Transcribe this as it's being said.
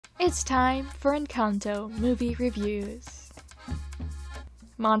It's time for Encanto movie reviews.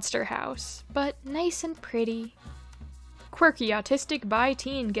 Monster house, but nice and pretty. Quirky autistic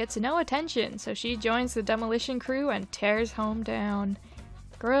bi-teen gets no attention, so she joins the demolition crew and tears home down.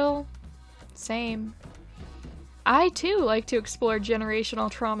 Girl, same. I too like to explore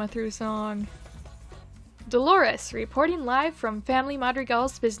generational trauma through song. Dolores reporting live from Family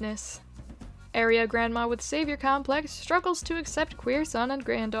Madrigal's business. Area grandma with savior complex struggles to accept queer son and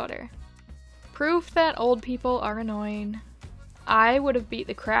granddaughter. Proof that old people are annoying. I would have beat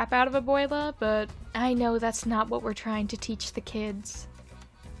the crap out of Abuela, but I know that's not what we're trying to teach the kids.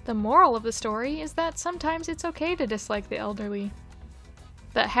 The moral of the story is that sometimes it's okay to dislike the elderly.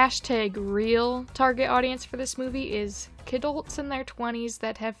 The hashtag real target audience for this movie is kidults in their 20s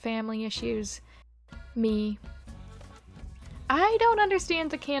that have family issues. Me. I don't understand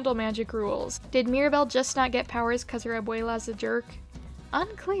the candle magic rules. Did Mirabel just not get powers cause her abuela's a jerk?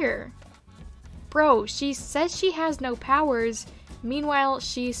 Unclear. Bro, she says she has no powers, meanwhile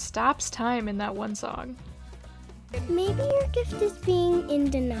she stops time in that one song. Maybe your gift is being in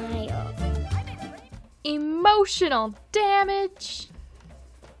denial. Emotional damage!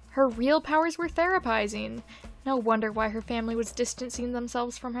 Her real powers were therapizing. No wonder why her family was distancing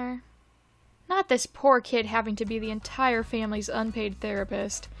themselves from her. Not this poor kid having to be the entire family's unpaid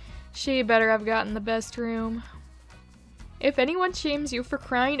therapist. She better have gotten the best room. If anyone shames you for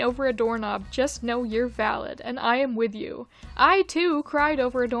crying over a doorknob, just know you're valid, and I am with you. I too cried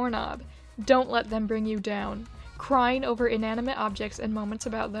over a doorknob. Don't let them bring you down. Crying over inanimate objects and moments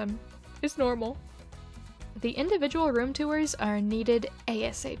about them is normal. The individual room tours are needed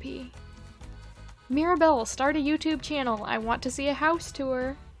ASAP. Mirabel, start a YouTube channel. I want to see a house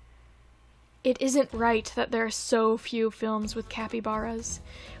tour. It isn't right that there are so few films with capybaras.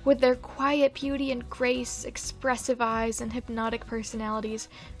 With their quiet beauty and grace, expressive eyes, and hypnotic personalities,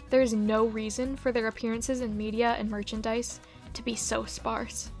 there's no reason for their appearances in media and merchandise to be so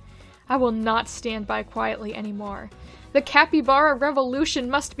sparse. I will not stand by quietly anymore. The capybara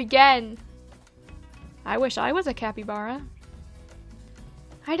revolution must begin! I wish I was a capybara.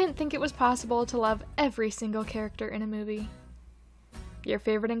 I didn't think it was possible to love every single character in a movie. Your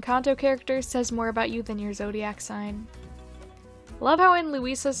favorite Encanto character says more about you than your zodiac sign. Love how in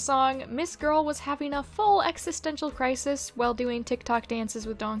Luisa's song, Miss Girl was having a full existential crisis while doing TikTok dances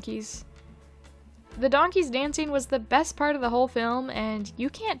with donkeys. The donkeys dancing was the best part of the whole film, and you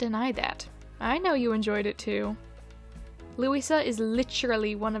can't deny that. I know you enjoyed it too. Luisa is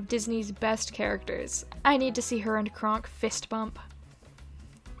literally one of Disney's best characters. I need to see her and Kronk fist bump.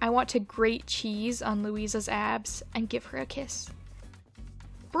 I want to grate cheese on Louisa's abs and give her a kiss.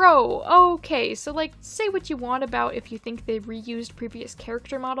 Bro, okay, so like, say what you want about if you think they reused previous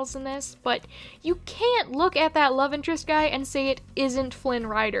character models in this, but you can't look at that love interest guy and say it isn't Flynn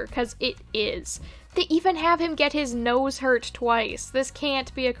Rider, cause it is. They even have him get his nose hurt twice. This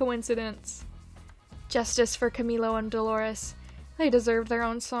can't be a coincidence. Justice for Camilo and Dolores. They deserve their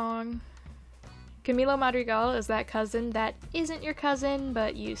own song. Camilo Madrigal is that cousin that isn't your cousin,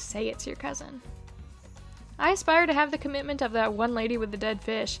 but you say it's your cousin. I aspire to have the commitment of that one lady with the dead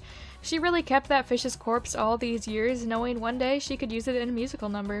fish. She really kept that fish's corpse all these years, knowing one day she could use it in a musical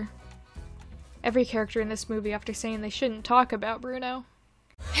number. Every character in this movie after saying they shouldn't talk about Bruno.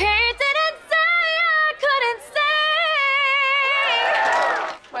 He didn't say I couldn't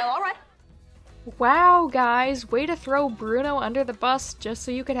say! Well, alright. Wow, guys, way to throw Bruno under the bus just so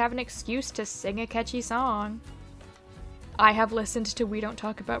you could have an excuse to sing a catchy song. I have listened to We Don't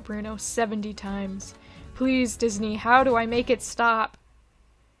Talk About Bruno 70 times. Please, Disney, how do I make it stop?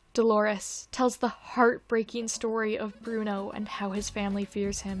 Dolores tells the heartbreaking story of Bruno and how his family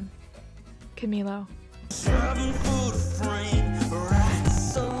fears him. Camilo.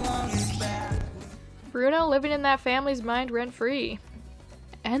 Bruno living in that family's mind rent-free.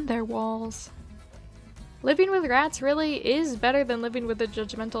 And their walls. Living with rats really is better than living with a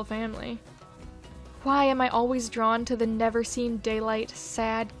judgmental family. Why am I always drawn to the never-seen daylight,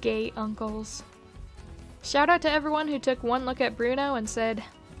 sad, gay uncles? Shout out to everyone who took one look at Bruno and said,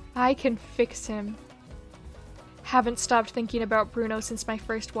 I can fix him. Haven't stopped thinking about Bruno since my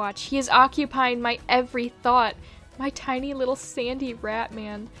first watch. He is occupying my every thought. My tiny little sandy rat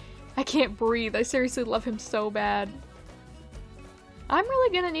man. I can't breathe. I seriously love him so bad. I'm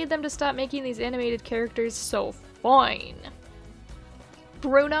really gonna need them to stop making these animated characters so fine.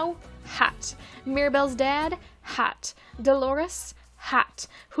 Bruno, hot. Mirabel's dad, hot. Dolores, hot.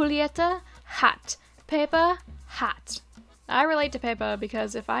 Julieta, hot. Pepa, hot. I relate to Pepa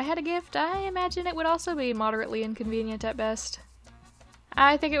because if I had a gift, I imagine it would also be moderately inconvenient at best.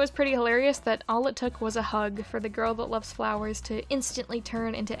 I think it was pretty hilarious that all it took was a hug for the girl that loves flowers to instantly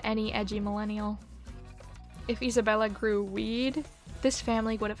turn into any edgy millennial. If Isabella grew weed, this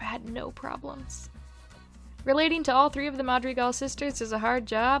family would have had no problems. Relating to all three of the Madrigal sisters is a hard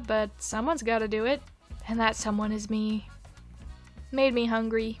job, but someone's gotta do it, and that someone is me. Made me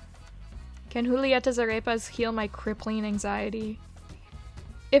hungry. Can Julieta's arepas heal my crippling anxiety?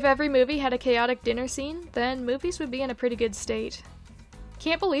 If every movie had a chaotic dinner scene, then movies would be in a pretty good state.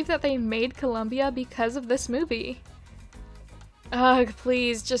 Can't believe that they made Colombia because of this movie. Ugh,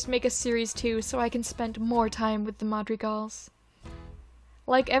 please, just make a series 2 so I can spend more time with the Madrigals.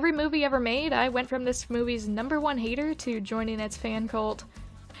 Like every movie ever made, I went from this movie's #1 hater to joining its fan cult.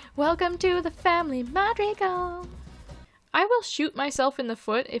 Welcome to the family Madrigal! I will shoot myself in the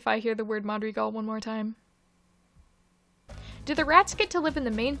foot if I hear the word Madrigal one more time. Do the rats get to live in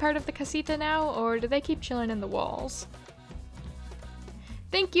the main part of the casita now, or do they keep chilling in the walls?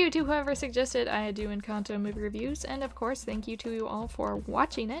 Thank you to whoever suggested I do Encanto movie reviews, and of course, thank you to you all for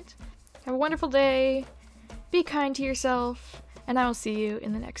watching it. Have a wonderful day, be kind to yourself, and I will see you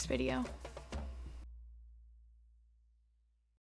in the next video.